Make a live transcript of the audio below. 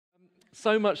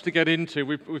So much to get into.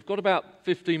 We've got about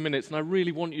 15 minutes, and I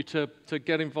really want you to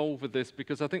get involved with this,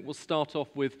 because I think we'll start off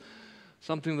with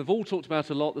something they've all talked about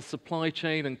a lot, the supply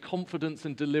chain and confidence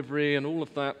and delivery and all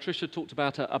of that. Tricia talked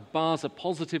about a buzz, a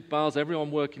positive buzz,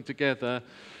 everyone working together.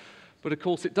 But of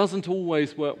course, it doesn't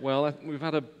always work well. We've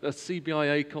had a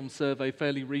CBI ACOM survey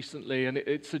fairly recently, and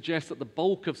it suggests that the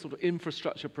bulk of sort of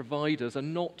infrastructure providers are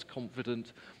not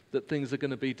confident that things are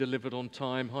going to be delivered on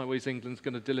time. Highways England's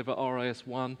going to deliver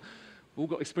RIS1. We've all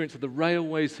got experience of the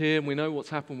railways here, and we know what's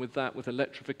happened with that, with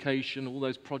electrification, all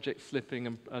those projects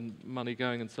slipping and money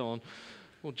going and so on.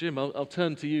 Well, Jim, I'll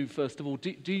turn to you first of all.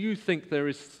 Do you think there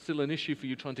is still an issue for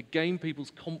you trying to gain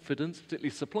people's confidence, particularly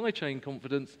supply chain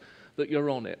confidence, that you're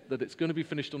on it, that it's going to be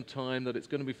finished on time, that it's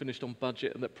going to be finished on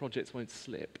budget, and that projects won't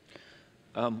slip?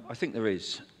 I think there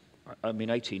is. I mean,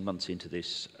 18 months into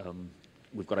this,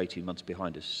 we've got 18 months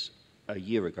behind us. A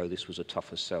year ago, this was a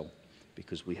tougher sell,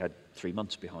 because we had 3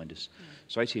 months behind us.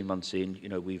 So 18 months in, you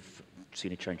know, we've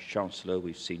seen a change of Chancellor,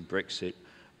 we've seen Brexit,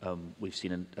 we've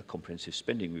seen a comprehensive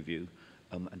spending review,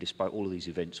 and despite all of these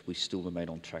events, we still remain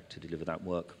on track to deliver that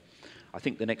work. I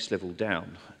think the next level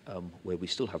down, where we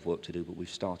still have work to do, but we've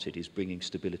started, is bringing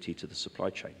stability to the supply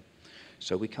chain.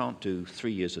 So we can't do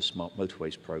 3 years of smart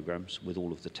motorways programs with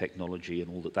all of the technology and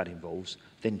all that involves,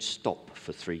 then stop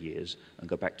for 3 years and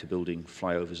go back to building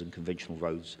flyovers and conventional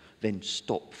roads, then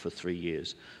stop for 3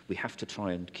 years. We have to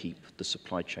try and keep the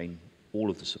supply chain, all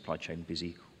of the supply chain,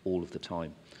 busy all of the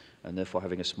time. And therefore,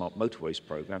 having a smart motorways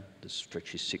program that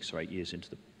stretches 6 or 8 years into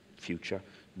the future,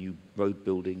 new road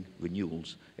building,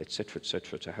 renewals, etc.,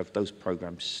 to have those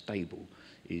programs stable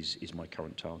is my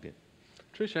current target.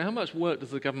 Tricia, how much work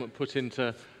does the government put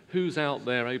into who's out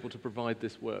there able to provide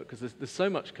this work? Because there's so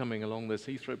much coming along. There's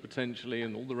Heathrow potentially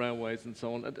and all the railways and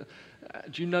so on.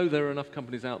 Do you know there are enough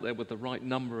companies out there with the right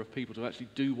number of people to actually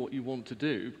do what you want to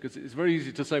do? Because it's very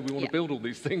easy to say we want to build all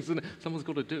these things, and someone's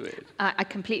got to do it. I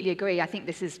completely agree. I think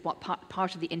this is what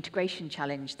part of the integration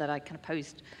challenge that I kind of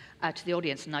posed to the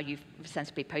audience, and now you've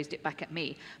sensibly posed it back at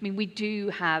me. I mean, we do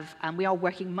have, and we are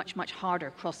working much, much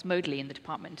harder cross-modally in the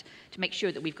department to make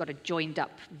sure that we've got a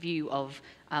joined-up view of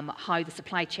how the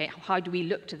supply chain, how do we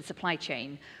look to the supply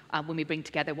chain when we bring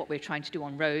together what we're trying to do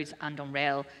on roads and on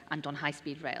rail and on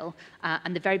high-speed rail.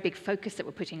 And the very big focus that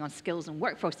we're putting on skills and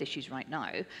workforce issues right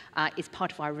now is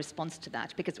part of our response to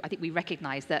that, because I think we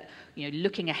recognize that, you know,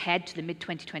 looking ahead to the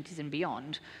mid-2020s and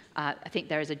beyond, I think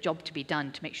there is a job to be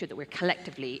done to make sure that we're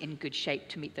collectively in good shape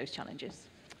to meet those challenges.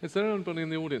 Is there anybody in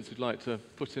the audience who'd like to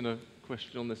put in a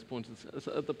question on this point?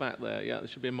 At the back there, yeah, there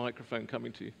should be a microphone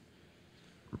coming to you.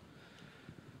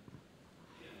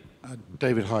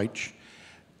 David Heitch.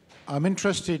 I'm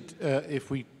interested,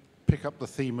 if we pick up the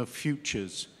theme of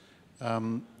futures,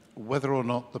 whether or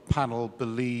not the panel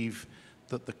believe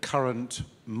that the current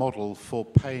model for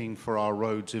paying for our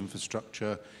roads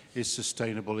infrastructure is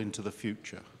sustainable into the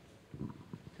future.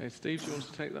 Okay, Steve, do you want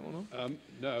to take that one on?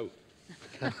 No.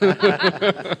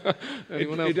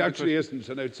 Anyone else? It actually isn't,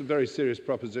 and it's a very serious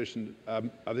proposition.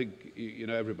 I think, you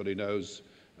know, everybody knows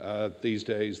these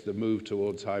days the move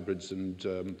towards hybrids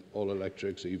and all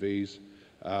electrics, EVs,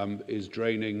 is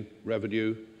draining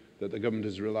revenue that the government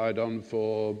has relied on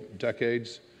for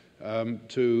decades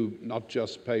to not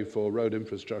just pay for road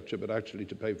infrastructure, but actually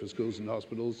to pay for schools and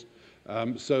hospitals.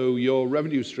 So your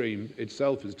revenue stream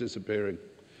itself is disappearing,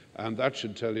 and that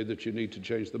should tell you that you need to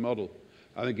change the model.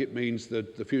 I think it means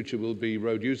that the future will be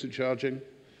road user charging,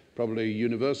 probably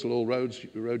universal all roads,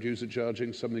 road user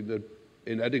charging, something that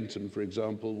in Eddington, for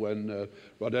example, when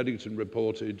Rod Eddington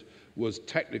reported was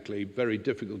technically very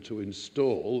difficult to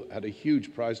install, had a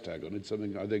huge price tag on it,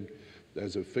 something I think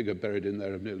there's a figure buried in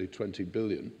there of nearly 20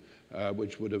 billion,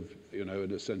 which would have, you know,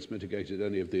 in a sense mitigated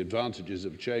any of the advantages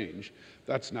of change.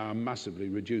 That's now a massively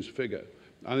reduced figure.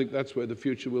 I think that's where the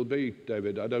future will be,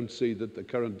 David. I don't see that the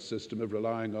current system of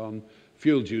relying on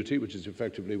fuel duty, which is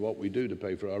effectively what we do to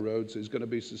pay for our roads, is going to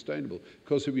be sustainable. Of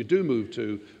course, if you do move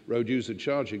to road user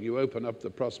charging, you open up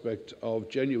the prospect of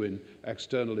genuine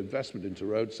external investment into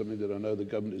roads, something that I know the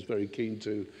government is very keen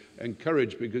to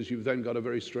encourage, because you've then got a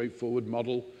very straightforward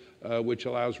model which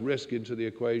allows risk into the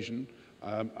equation.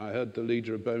 I heard the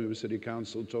leader of Birmingham City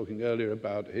Council talking earlier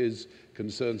about his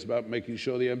concerns about making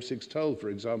sure the M6 toll, for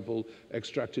example,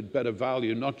 extracted better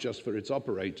value, not just for its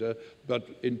operator, but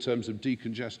in terms of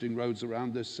decongesting roads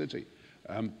around this city.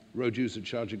 Road user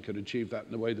charging can achieve that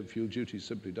in a way that fuel duty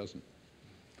simply doesn't.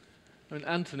 And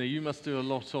Anthony, you must do a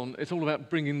lot on, it's all about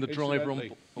bringing the driver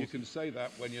on. You can say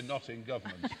that when you're not in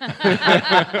government.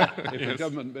 If a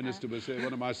government minister was here,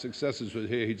 one of my successors was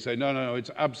here, he'd say, no, it's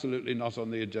absolutely not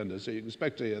on the agenda. So you can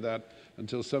expect to hear that,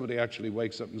 until somebody actually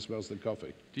wakes up and smells the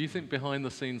coffee. Do you think behind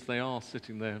the scenes they are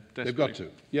sitting there desperately? They've got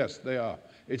to. Yes, they are.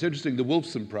 It's interesting, the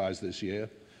Wolfson Prize this year,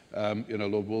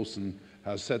 Lord Wolfson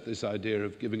has set this idea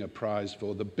of giving a prize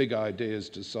for the big ideas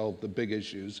to solve the big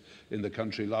issues in the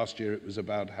country. Last year it was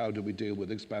about how do we deal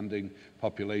with expanding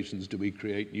populations, do we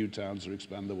create new towns or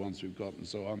expand the ones we've got and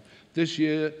so on. This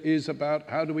year is about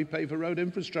how do we pay for road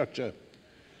infrastructure.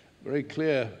 Very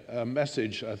clear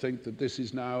message, I think, that this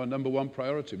is now a #1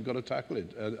 priority. We've got to tackle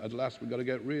it. At last, we've got to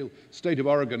get real. State of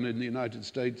Oregon in the United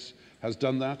States has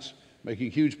done that,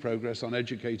 making huge progress on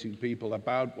educating people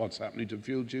about what's happening to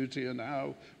fuel duty and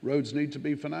how roads need to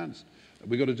be financed.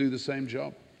 We've got to do the same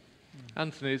job.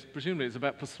 Anthony, presumably it's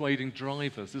about persuading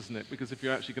drivers, isn't it? Because if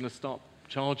you're actually going to start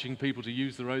charging people to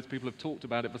use the roads, people have talked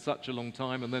about it for such a long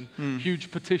time, and then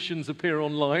huge petitions appear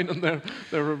online, and there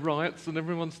are riots, and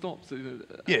everyone stops.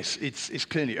 Yes, it's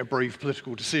clearly a brave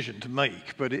political decision to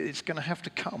make, but it's going to have to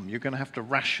come. You're going to have to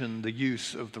ration the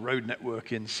use of the road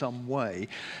network in some way.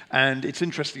 And it's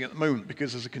interesting at the moment,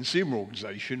 because as a consumer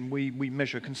organisation, we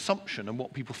measure consumption and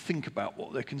what people think about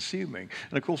what they're consuming.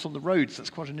 And of course, on the roads, that's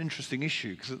quite an interesting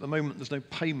issue, because at the moment, there's no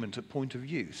payment at point of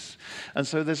use. And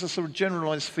so there's a sort of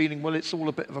generalised feeling, well, it's all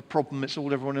a bit of a problem, it's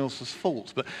all everyone else's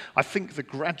fault. But I think the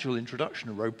gradual introduction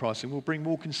of road pricing will bring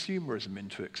more consumerism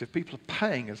into it, because if people are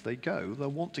paying as they go, they'll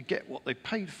want to get what they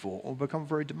paid for or become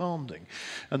very demanding.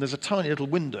 And there's a tiny little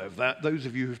window of that. Those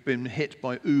of you who've been hit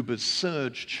by Uber's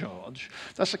surge charge,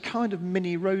 that's a kind of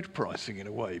mini road pricing in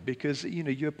a way, because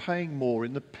you're paying more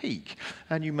in the peak,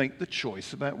 and you make the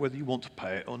choice about whether you want to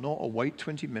pay it or not, or wait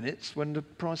 20 minutes when the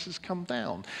prices come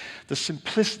down. The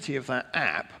simplicity of that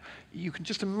app, you can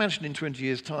just imagine in 20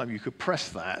 years' time, you could press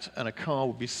that and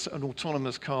an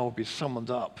autonomous car would be summoned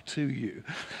up to you.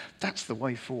 That's the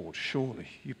way forward, surely.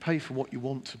 You pay for what you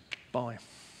want to buy.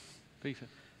 Peter?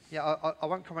 Yeah, I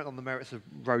won't comment on the merits of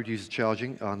road user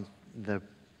charging. There are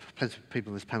plenty of people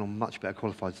on this panel much better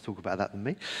qualified to talk about that than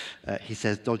me. He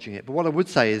says dodging it. But what I would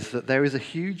say is that there is a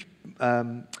huge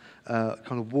kind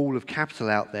of wall of capital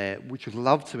out there which would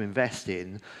love to invest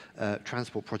in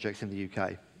transport projects in the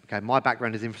UK. Okay, my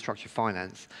background is infrastructure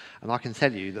finance, and I can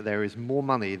tell you that there is more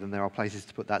money than there are places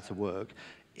to put that to work.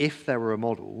 If there were a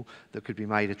model that could be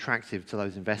made attractive to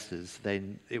those investors,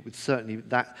 then it would certainly,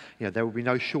 there would be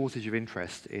no shortage of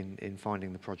interest in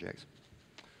finding the projects.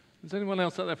 Is anyone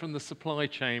else out there from the supply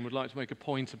chain would like to make a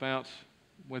point about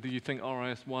whether you think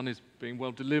RIS1 is being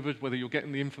well delivered, whether you're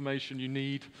getting the information you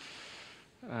need,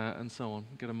 and so on?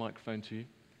 Get a microphone to you.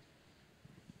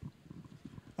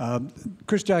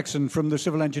 Chris Jackson from the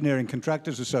Civil Engineering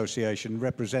Contractors Association,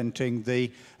 representing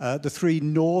the three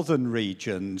northern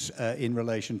regions in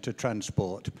relation to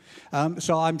transport.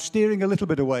 So I'm steering a little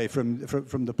bit away from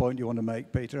the point you want to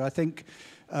make, Peter. I think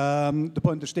the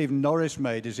point that Stephen Norris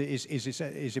made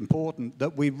is important,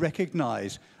 that we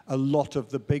recognise a lot of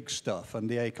the big stuff, and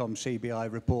the AECOM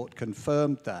CBI report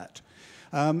confirmed that.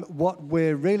 What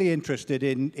we're really interested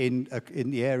in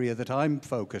the area that I'm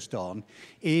focused on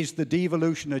is the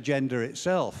devolution agenda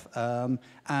itself,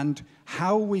 and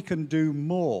how we can do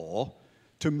more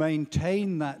to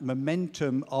maintain that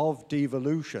momentum of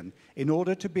devolution in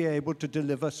order to be able to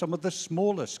deliver some of the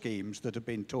smaller schemes that have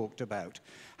been talked about.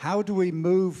 How do we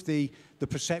move the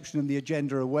perception and the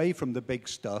agenda away from the big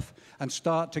stuff and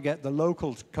start to get the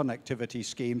local connectivity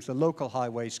schemes, the local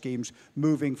highway schemes,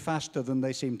 moving faster than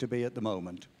they seem to be at the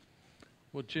moment?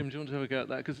 Well, Jim, do you want to have a go at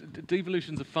that? Because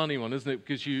devolution's a funny one, isn't it?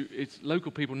 Because it's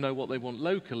local people know what they want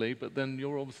locally, but then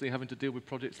you're obviously having to deal with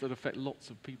projects that affect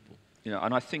lots of people.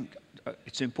 And I think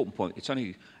it's an important point. It's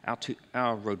only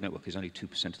our road network is only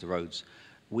 2% of the roads.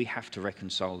 We have to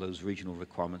reconcile those regional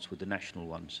requirements with the national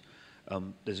ones.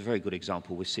 There's a very good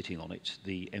example. We're sitting on it.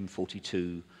 The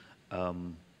M42,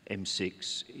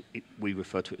 M6. We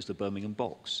refer to it as the Birmingham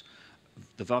box.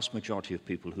 The vast majority of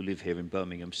people who live here in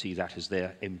Birmingham see that as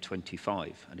their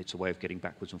M25, and it's a way of getting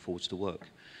backwards and forwards to work.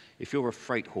 If you're a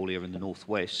freight haulier in the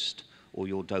northwest or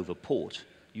you're Dover Port,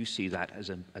 you see that as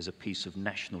a piece of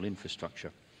national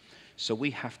infrastructure. So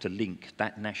we have to link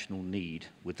that national need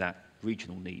with that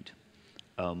regional need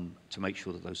to make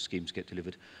sure that those schemes get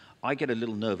delivered. I get a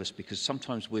little nervous because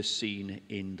sometimes we're seen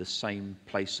in the same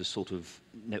place as sort of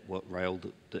Network Rail,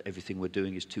 that everything we're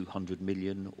doing is 200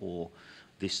 million or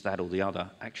this, that or the other.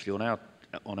 Actually,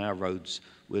 on our roads,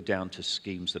 we're down to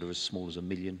schemes that are as small as £1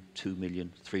 million, £2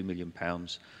 million, £3 million,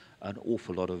 an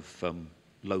awful lot of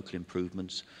local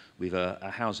improvements. We've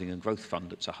a housing and growth fund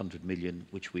that's 100 million,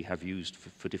 which we have used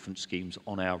for different schemes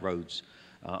on our roads.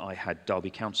 I had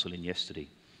Derby Council in yesterday,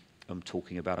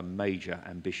 talking about a major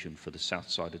ambition for the south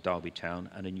side of Derby Town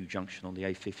and a new junction on the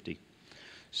A50.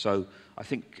 So I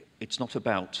think it's not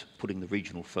about putting the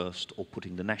regional first or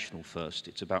putting the national first.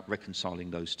 It's about reconciling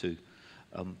those two.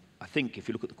 I think if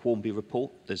you look at the Quarmby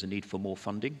report, there's a need for more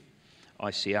funding.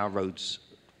 I see our roads,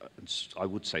 I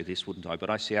would say this, wouldn't I? But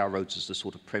I see our roads as the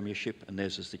sort of premiership and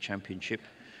theirs as the championship.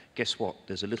 Guess what?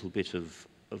 There's a little bit of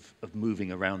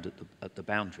moving around at the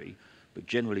boundary, but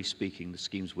generally speaking, the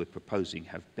schemes we're proposing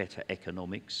have better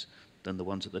economics than the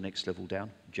ones at the next level down,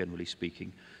 generally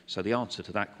speaking. So the answer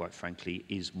to that, quite frankly,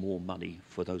 is more money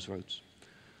for those roads.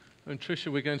 And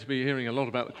Tricia, we're going to be hearing a lot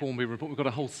about the Quarmby report. We've got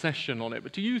a whole session on it.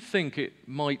 But do you think it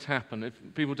might happen? If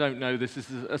people don't know, this is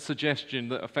a suggestion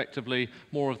that effectively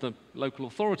more of the local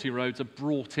authority roads are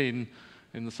brought in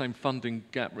the same funding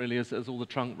gap, really, as all the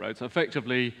trunk roads. So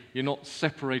effectively, you're not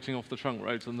separating off the trunk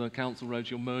roads and the council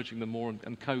roads, you're merging them more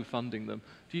and co-funding them.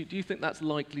 Do you think that's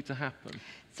likely to happen?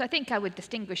 So I think I would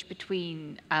distinguish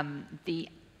between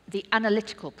the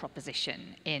analytical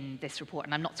proposition in this report,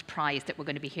 and I'm not surprised that we're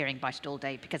going to be hearing about it all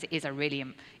day because it is a really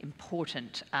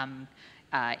important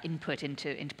input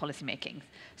into policy making.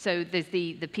 So there's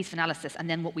the piece of analysis and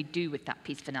then what we do with that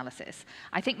piece of analysis.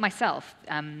 I think myself,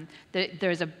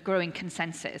 there is a growing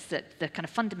consensus that the kind of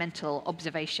fundamental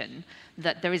observation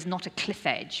that there is not a cliff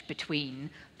edge between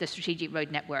the strategic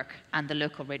road network and the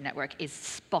local road network is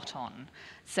spot on.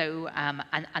 So,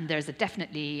 and there's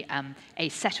definitely a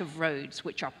set of roads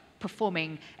which are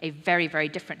performing a very, very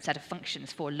different set of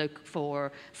functions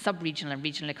for sub-regional and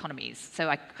regional economies. So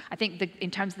I think in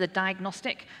terms of the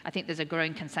diagnostic, I think there's a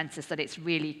growing consensus that it's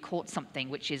really caught something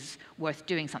which is worth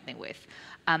doing something with.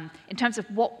 In terms of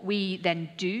what we then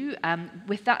do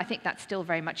with that, I think that's still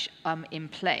very much in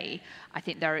play. I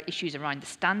think there are issues around the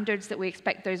standards that we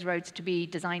expect those roads to be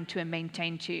designed to and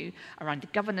maintained to, around the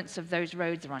governance of those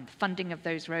roads, around the funding of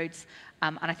those roads.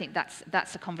 And I think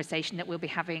that's a conversation that we'll be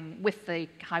having with the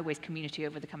highways community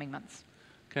over the coming months.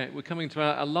 Okay, we're coming to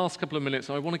our last couple of minutes.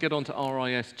 So I want to get on to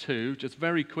RIS2 just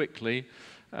very quickly.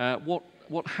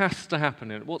 What has to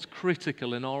happen in it? What's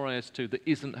critical in RIS2 that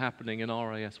isn't happening in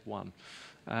RIS1?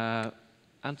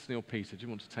 Anthony or Peter, do you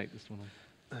want to take this one on?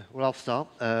 Well, I'll start,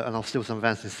 and I'll steal some of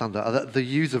Anthony's thunder. The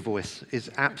user voice is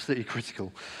absolutely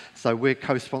critical. So we're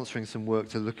co-sponsoring some work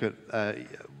to look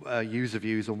at user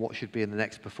views on what should be in the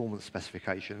next performance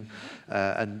specification.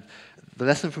 And the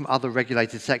lesson from other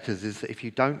regulated sectors is that if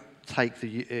you don't take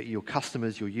your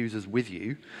customers, your users with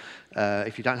you,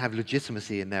 if you don't have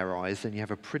legitimacy in their eyes, then you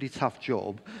have a pretty tough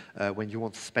job when you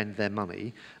want to spend their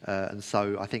money. And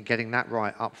so I think getting that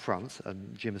right up front,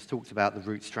 and Jim has talked about the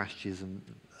route strategies and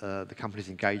the company's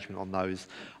engagement on those,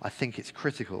 I think it's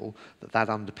critical that that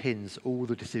underpins all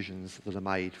the decisions that are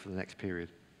made for the next period.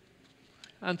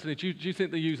 Anthony, do you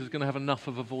think the user's going to have enough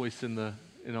of a voice in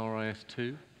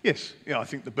RIS2? Yes, yeah, I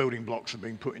think the building blocks are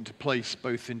being put into place,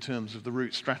 both in terms of the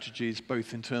route strategies,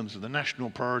 both in terms of the national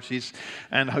priorities,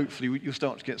 and hopefully you'll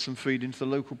start to get some feed into the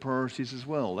local priorities as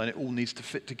well. And it all needs to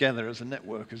fit together as a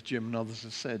network, as Jim and others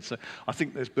have said. So I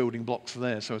think there's building blocks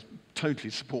there. So I totally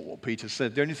support what Peter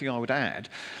said. The only thing I would add,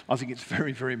 I think it's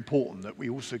very, very important that we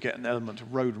also get an element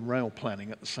of road and rail planning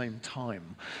at the same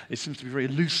time. It seems to be very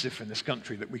elusive in this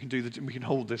country that we can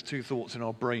hold those two thoughts in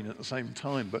our brain at the same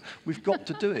time, but we've got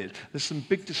to do it. There's some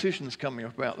big decisions coming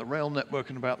up about the rail network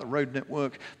and about the road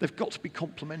network. They've got to be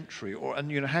complementary,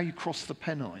 and how you cross the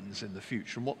Pennines in the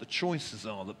future and what the choices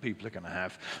are that people are going to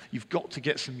have. You've got to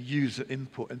get some user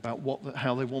input about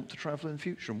how they want to travel in the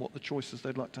future and what the choices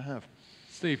they'd like to have.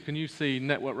 Steve, can you see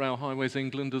Network Rail Highways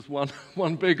England as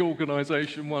one big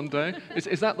organisation one day?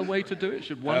 Is that the way to do it?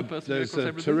 Should one person There's across a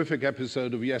everything? terrific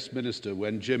episode of Yes Minister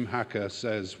when Jim Hacker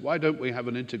says, "Why don't we have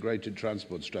an integrated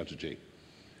transport strategy?"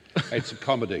 It's a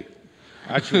comedy.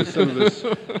 Actually,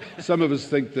 some of us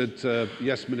think that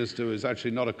Yes Minister is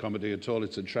actually not a comedy at all.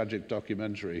 It's a tragic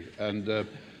documentary. And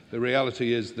the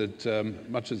reality is that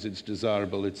much as it's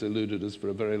desirable, it's eluded us for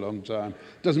a very long time.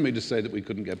 Doesn't mean to say that we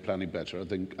couldn't get planning better. I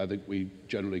think we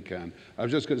generally can. I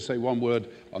was just going to say one word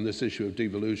on this issue of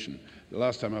devolution. The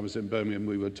last time I was in Birmingham,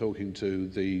 we were talking to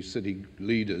the city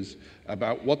leaders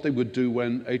about what they would do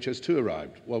when HS2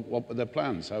 arrived. What were their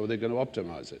plans? How were they going to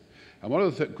optimize it? And one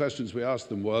of the questions we asked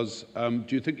them was, do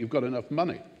you think you've got enough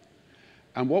money?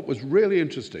 And what was really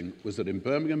interesting was that in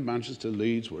Birmingham, Manchester,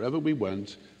 Leeds, wherever we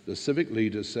went, the civic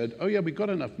leaders said, oh yeah, we've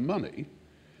got enough money.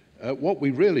 What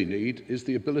we really need is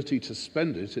the ability to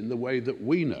spend it in the way that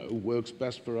we know works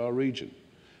best for our region.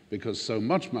 Because so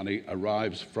much money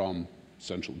arrives from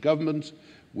central government.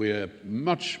 We're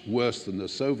much worse than the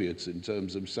Soviets in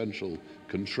terms of central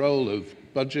control of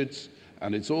budgets.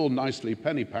 and it's all nicely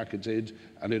penny packeted,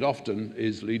 and it often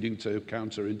is leading to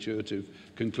counterintuitive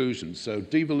conclusions. So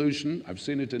devolution, I've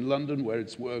seen it in London where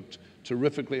it's worked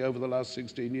terrifically over the last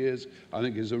 16 years, I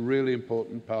think is a really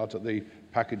important part of the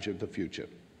package of the future.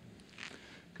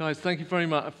 Guys, thank you very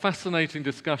much. A fascinating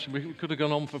discussion. We could have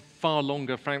gone on for far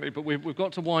longer, frankly, but we've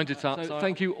got to wind it up. So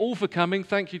thank you all for coming.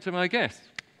 Thank you to my guests.